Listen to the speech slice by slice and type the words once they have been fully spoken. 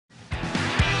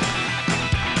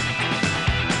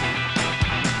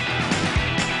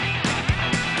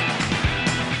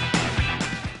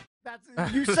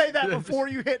You say that before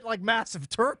you hit like massive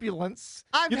turbulence.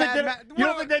 You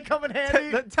don't think they come in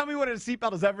handy? Tell me what a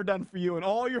seatbelt has ever done for you in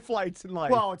all your flights in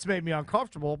life. Well, it's made me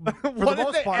uncomfortable for What the have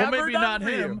most they part. ever Maybe done not for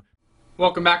him. you?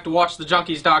 Welcome back to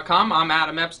WatchTheJunkies.com. I'm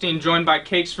Adam Epstein, joined by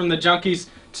Cakes from the Junkies.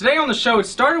 Today on the show, it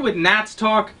started with Nats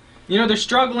talk. You know, they're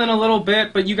struggling a little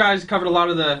bit, but you guys covered a lot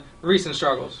of the recent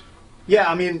struggles.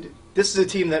 Yeah, I mean, this is a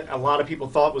team that a lot of people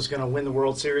thought was going to win the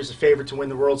World Series, a favorite to win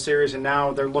the World Series, and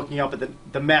now they're looking up at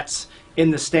the Mets in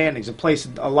the standings, a place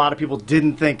that a lot of people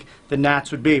didn't think the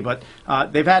Nats would be. But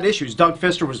they've had issues. Doug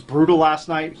Fister was brutal last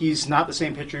night. He's not the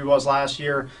same pitcher he was last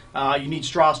year. You need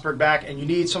Strasburg back, and you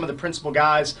need some of the principal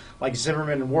guys like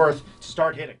Zimmerman and Worth to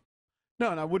start hitting. No,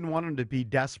 and I wouldn't want them to be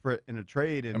desperate in a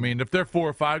trade. And I mean, if they're 4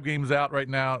 or 5 games out right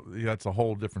now, that's a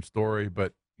whole different story.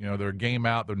 But, you know, they're a game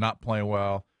out. They're not playing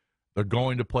well. They're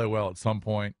going to play well at some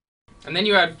point. And then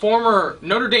you had former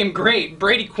Notre Dame great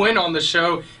Brady Quinn on the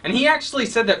show, and he actually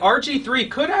said that RG3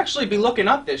 could actually be looking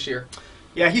up this year.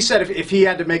 Yeah, he said if he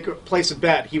had to place a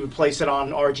bet, he would place it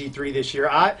on RG3 this year.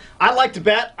 I like to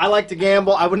bet. I like to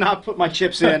gamble. I would not put my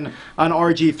chips in on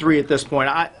RG3 at this point.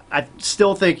 I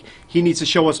still think he needs to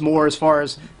show us more as far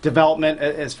as development,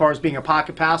 as far as being a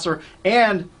pocket passer.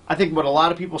 And I think what a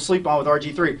lot of people sleep on with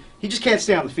RG3, he just can't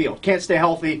stay on the field, can't stay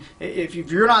healthy. If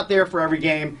you're not there for every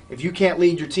game, if you can't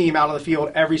lead your team out on the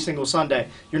field every single Sunday,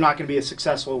 you're not going to be a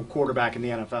successful quarterback in the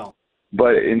NFL.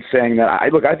 But in saying that, I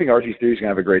think RG3 is going to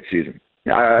have a great season.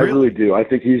 I really do. I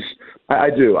think I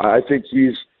do. I think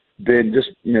he's been just,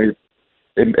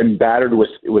 embattered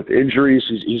with injuries.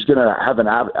 He's going to have an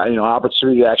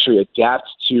opportunity to actually adapt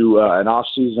to an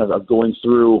offseason of going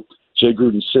through Jay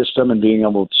Gruden's system and being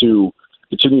able to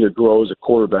continue to grow as a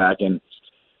quarterback. And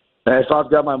if I've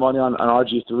got my money on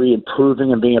RG3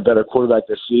 improving and being a better quarterback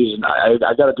this season, I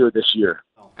got to do it this year.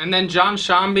 And then Jon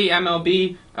Sciambi,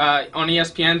 MLB, on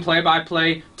ESPN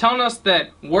play-by-play, telling us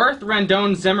that Worth,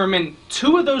 Rendon, Zimmerman,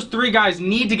 2 of those 3 guys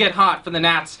need to get hot for the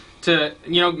Nats to,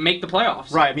 make the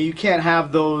playoffs. Right. I mean, you can't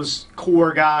have those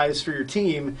core guys for your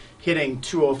team hitting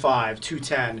 205,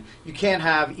 210. You can't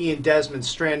have Ian Desmond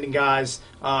stranding guys,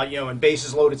 in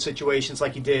bases-loaded situations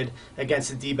like he did against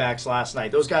the D-backs last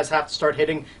night. Those guys have to start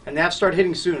hitting, and they have to start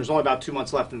hitting soon. There's only about 2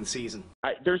 months left in the season.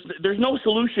 There's no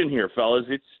solution here, fellas.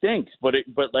 It stinks, but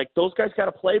those guys got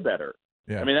to play better.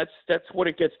 Yeah. I mean, that's what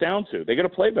it gets down to. They got to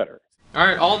play better. All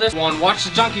right, all this on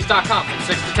WatchTheJunkies.com from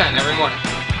 6 to 10 every morning.